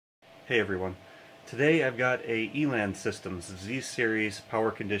Hey everyone. Today I've got a ELAN Systems Z-Series power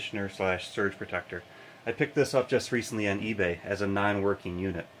conditioner / surge protector. I picked this up just recently on eBay as a non-working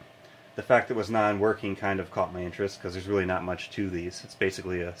unit. The fact that it was non-working kind of caught my interest because there's really not much to these. It's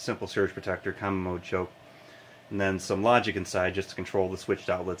basically a simple surge protector, common mode choke, and then some logic inside just to control the switched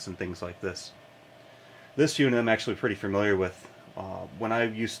outlets and things like this. This unit I'm actually pretty familiar with. When I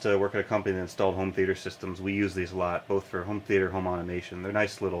used to work at a company that installed home theater systems, we use these a lot, both for home theater, home automation. They're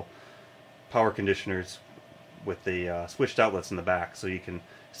nice little power conditioners with the switched outlets in the back, so you can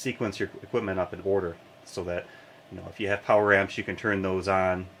sequence your equipment up in order, so that if you have power amps, you can turn those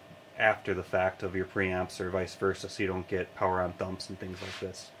on after the fact of your preamps, or vice versa, so you don't get power on thumps and things like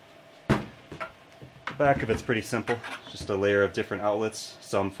this. The back of it's pretty simple, just a layer of different outlets,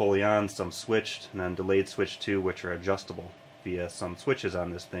 some fully on, some switched, and then delayed switch 2, which are adjustable via some switches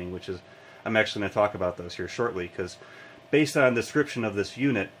on this thing, which is, I'm actually going to talk about those here shortly, because based on the description of this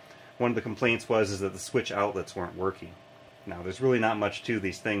unit, one of the complaints was that the switch outlets weren't working. Now there's really not much to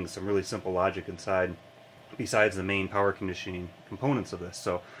these things, some really simple logic inside besides the main power conditioning components of this.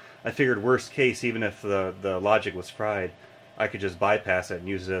 So I figured worst case, even if the logic was fried, I could just bypass it and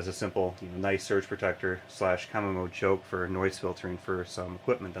use it as a simple nice surge protector / common mode choke for noise filtering for some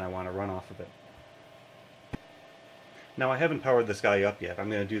equipment that I want to run off of it. Now I haven't powered this guy up yet.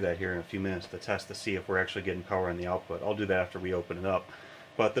 I'm going to do that here in a few minutes to test to see if we're actually getting power in the output. I'll do that after we open it up.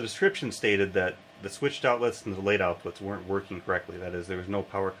 But the description stated that the switched outlets and the delayed outputs weren't working correctly. That is, there was no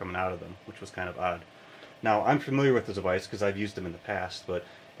power coming out of them, which was kind of odd. Now I'm familiar with the device because I've used them in the past, but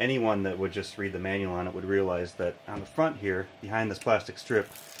anyone that would just read the manual on it would realize that on the front here, behind this plastic strip,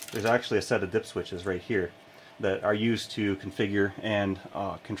 there's actually a set of dip switches right here that are used to configure and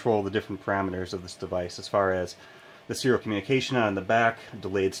control the different parameters of this device, as far as the serial communication on the back,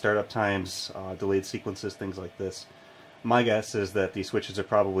 delayed startup times, delayed sequences, things like this. My guess is that these switches are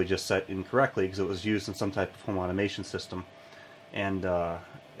probably just set incorrectly because it was used in some type of home automation system, and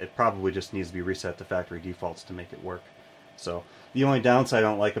it probably just needs to be reset to factory defaults to make it work. So the only downside I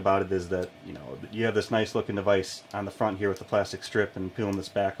don't like about it is that you have this nice looking device on the front here with the plastic strip, and peeling this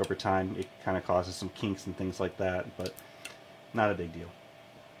back over time, it kind of causes some kinks and things like that, but not a big deal.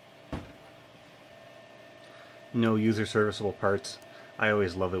 No user serviceable parts. I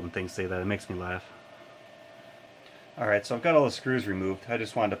always love it when things say that. It makes me laugh. Alright, so I've got all the screws removed. I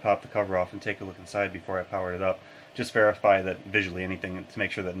just wanted to pop the cover off and take a look inside before I powered it up. Just verify that visually anything, to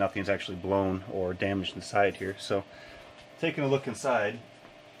make sure that nothing's actually blown or damaged inside here. So, taking a look inside,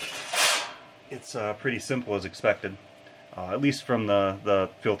 it's pretty simple as expected, at least from the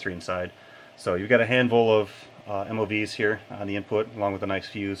filtering side. So you've got a handful of MOVs here on the input, along with a nice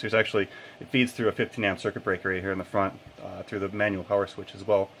fuse. There's actually, it feeds through a 15 amp circuit breaker right here in the front, through the manual power switch as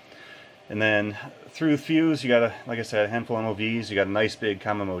well. And then through the fuse, you got like I said, a handful of MOVs. You got a nice big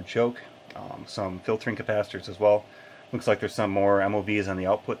common mode choke, some filtering capacitors as well. Looks like there's some more MOVs on the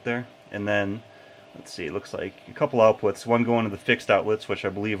output there. And then, let's see, it looks like a couple outputs. One going to the fixed outlets, which I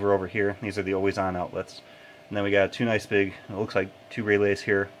believe are over here. These are the always on outlets. And then we got two nice big, it looks like two relays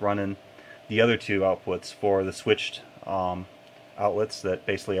here running the other two outputs for the switched outlets that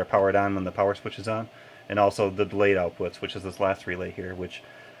basically are powered on when the power switch is on, and also the delayed outputs, which is this last relay here, which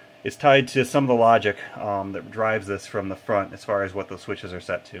is tied to some of the logic that drives this from the front as far as what those switches are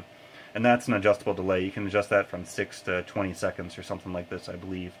set to. And that's an adjustable delay. You can adjust that from 6 to 20 seconds or something like this, I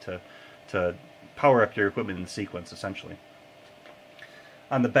believe, to power up your equipment in sequence, essentially.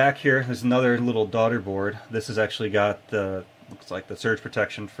 On the back here, there's another little daughter board. This has actually got the, looks like the surge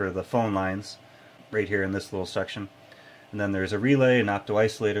protection for the phone lines right here in this little section. And then there's a relay, an opto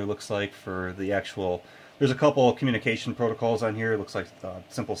isolator, looks like, for the actual, there's a couple of communication protocols on here. It looks like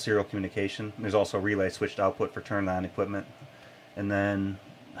simple serial communication. There's also a relay switched output for turned on equipment. And then,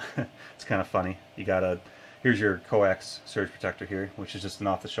 it's kind of funny, you got a, here's your Coax surge protector here, which is just an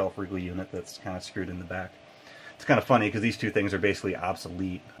off-the-shelf Wrigley unit that's kind of screwed in the back. It's kind of funny because these two things are basically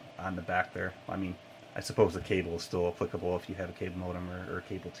obsolete on the back there. I mean, I suppose the cable is still applicable if you have a cable modem or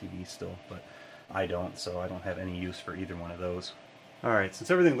cable TV still, but I don't, so I don't have any use for either one of those. Alright, since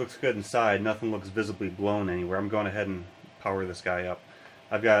everything looks good inside, nothing looks visibly blown anywhere, I'm going ahead and power this guy up.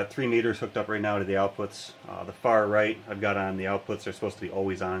 I've got 3 meters hooked up right now to the outputs. The far right, I've got on the outputs, they're supposed to be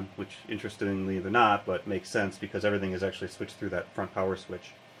always on, which interestingly they're not, but makes sense because everything is actually switched through that front power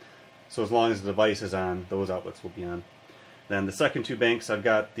switch. So as long as the device is on, those outlets will be on. Then the second two banks, I've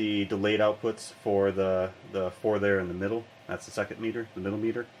got the delayed outputs for the 4 there in the middle. That's the second meter, the middle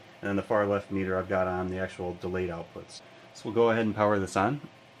meter. And then the far left meter I've got on the actual delayed outputs. So we'll go ahead and power this on.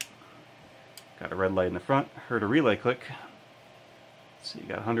 Got a red light in the front, heard a relay click. So you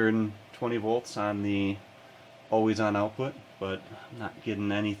got 120 volts on the always on output. but I'm not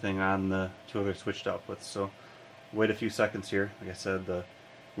getting anything on the two other switched outputs. So wait a few seconds here. Like I said, the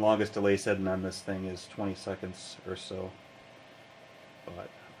longest delay setting on this thing is 20 seconds or so, but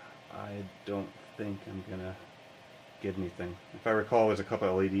I don't think I'm gonna get anything. If I recall, there's a couple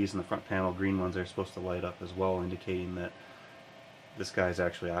of LEDs in the front panel, green ones, are supposed to light up as well, indicating that this guy is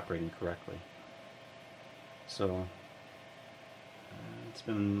actually operating correctly. So it's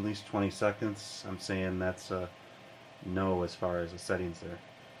been at least 20 seconds. I'm saying that's a no as far as the settings there.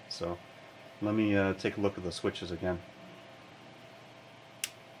 So let me take a look at the switches again.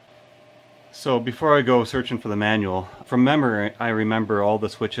 So before I go searching for the manual, from memory I remember all the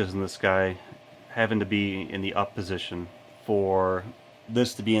switches in this guy having to be in the up position for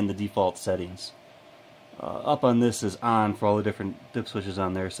this to be in the default settings. Up on this is on for all the different dip switches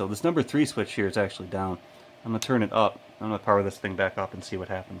on there. So this number 3 switch here is actually down. I'm going to turn it up. I'm going to power this thing back up and see what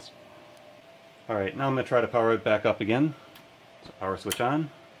happens. Alright, now I'm going to try to power it back up again. So power switch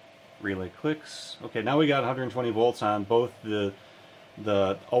on. Relay clicks. Okay, now we got 120 volts on both the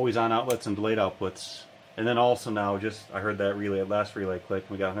always on outlets and delayed outputs. And then also now, just I heard that last relay click,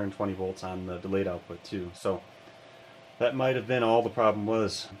 and we got 120 volts on the delayed output too. So that might have been all the problem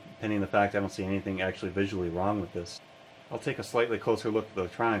was, pending the fact I don't see anything actually visually wrong with this. I'll take a slightly closer look at the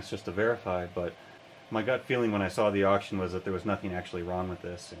electronics just to verify, but my gut feeling when I saw the auction was that there was nothing actually wrong with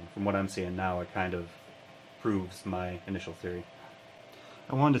this, and from what I'm seeing now, it kind of proves my initial theory.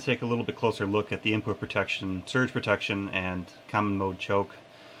 I wanted to take a little bit closer look at the input protection, surge protection, and common mode choke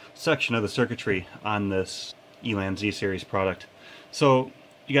section of the circuitry on this ELAN Z-Series product. So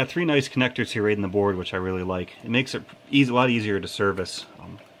you got 3 nice connectors here right in the board, which I really like. It makes it a lot easier to service.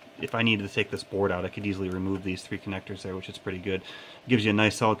 If I needed to take this board out, I could easily remove these 3 connectors there, which is pretty good. It gives you a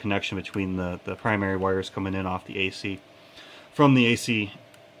nice solid connection between the primary wires coming in off the AC, from the AC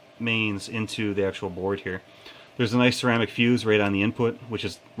mains into the actual board here. There's a nice ceramic fuse right on the input, which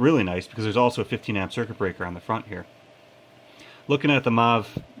is really nice because there's also a 15 amp circuit breaker on the front here. Looking at the MOV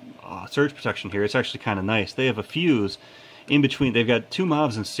surge protection here, it's actually kind of nice. They have a fuse in between. They've got 2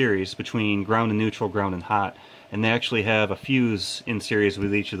 MOVs in series between ground and neutral, ground and hot, and they actually have a fuse in series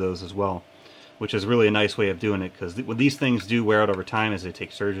with each of those as well, which is really a nice way of doing it, because what these things do wear out over time as they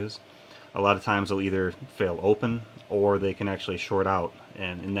take surges. A lot of times they'll either fail open or they can actually short out,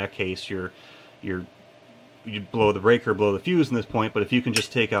 and in that case you blow the breaker, blow the fuse in this point, but if you can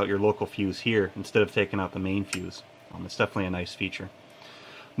just take out your local fuse here instead of taking out the main fuse, it's definitely a nice feature.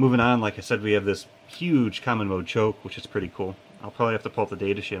 Moving on, like I said, we have this huge common mode choke, which is pretty cool. I'll probably have to pull up the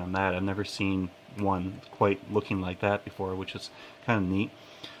datasheet on that. I've never seen one quite looking like that before, which is kind of neat.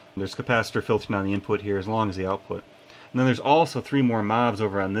 There's capacitor filtering on the input here as long as the output. And then there's also 3 more MOVs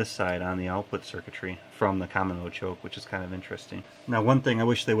over on this side on the output circuitry from the common mode choke, which is kind of interesting. Now, one thing I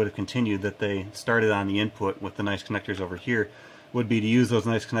wish they would have continued that they started on the input with the nice connectors over here would be to use those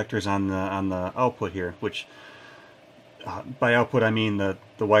nice connectors on the output here, which by output I mean the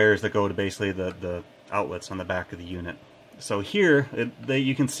wires that go to basically the outlets on the back of the unit. So here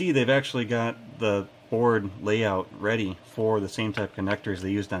you can see they've actually got the board layout ready for the same type of connectors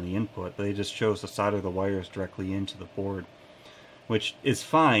they used on the input. They just chose to solder the wires directly into the board, which is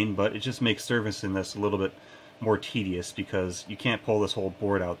fine, but it just makes servicing this a little bit more tedious because you can't pull this whole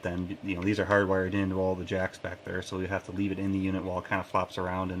board out then. You know, these are hardwired into all the jacks back there, so you have to leave it in the unit while it kind of flops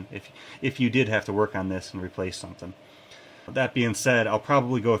around, and if you did have to work on this and replace something. That being said, I'll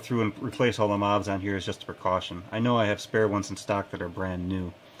probably go through and replace all the MOVs on here as just a precaution. I know I have spare ones in stock that are brand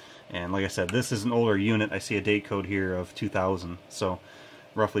new. And like I said, this is an older unit. I see a date code here of 2000, so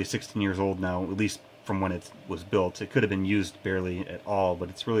roughly 16 years old now, at least from when it was built. It could have been used barely at all, but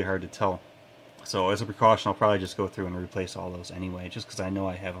it's really hard to tell. So as a precaution, I'll probably just go through and replace all those anyway, just because I know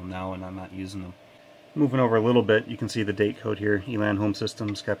I have them now and I'm not using them. Moving over a little bit, you can see the date code here, ELAN Home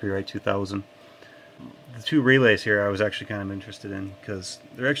Systems, copyright 2000. The 2 relays here I was actually kind of interested in because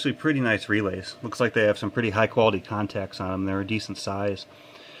they're actually pretty nice relays. Looks like they have some pretty high quality contacts on them. They're a decent size.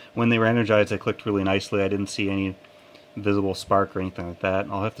 When they were energized, they clicked really nicely. I didn't see any visible spark or anything like that.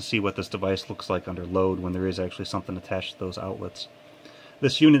 I'll have to see what this device looks like under load when there is actually something attached to those outlets.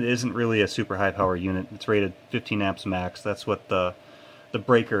 This unit isn't really a super high power unit. It's rated 15 amps max. That's what the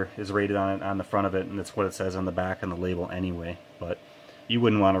breaker is rated on it on the front of it, and that's what it says on the back on the label anyway. But you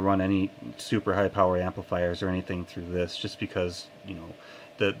wouldn't want to run any super high power amplifiers or anything through this, just because, you know,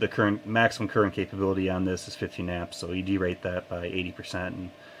 the current maximum current capability on this is 15 amps, so you derate that by 80%, and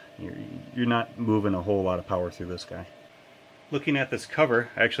you're not moving a whole lot of power through this guy. Looking at this cover,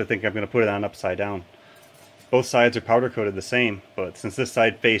 I actually think I'm going to put it on upside down. Both sides are powder coated the same, but since this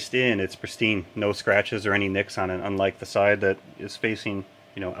side faced in, it's pristine, no scratches or any nicks on it, unlike the side that is facing,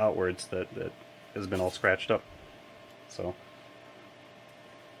 you know, outwards that has been all scratched up. So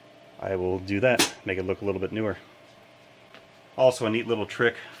I will do that, make it look a little bit newer. Also, a neat little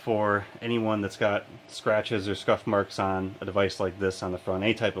trick for anyone that's got scratches or scuff marks on a device like this on the front,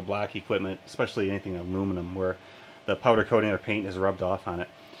 any type of black equipment, especially anything aluminum where the powder coating or paint is rubbed off on it.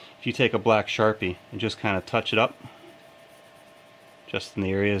 If you take a black Sharpie and just kind of touch it up, just in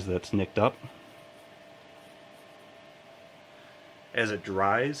the areas that's nicked up, as it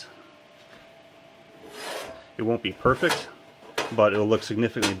dries, it won't be perfect, but it'll look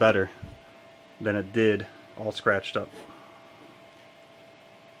significantly better than it did all scratched up.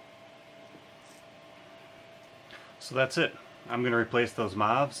 So that's it. I'm going to replace those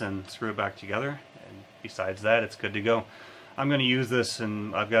mobs and screw it back together, and besides that, it's good to go. I'm going to use this,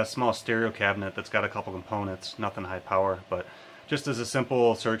 and I've got a small stereo cabinet that's got a couple components, nothing high power, but just as a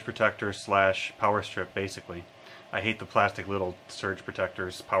simple surge protector slash power strip basically. I hate the plastic little surge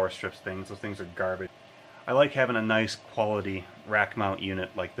protectors, power strips things. Those things are garbage. I like having a nice quality rack mount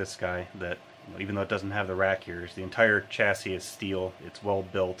unit like this guy that, even though it doesn't have the rack ears, the entire chassis is steel, it's well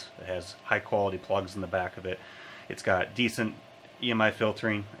built, it has high quality plugs in the back of it, it's got decent EMI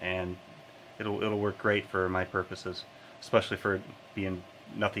filtering, and it'll work great for my purposes, especially for being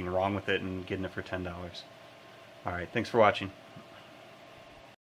nothing wrong with it and getting it for $10. Alright, thanks for watching.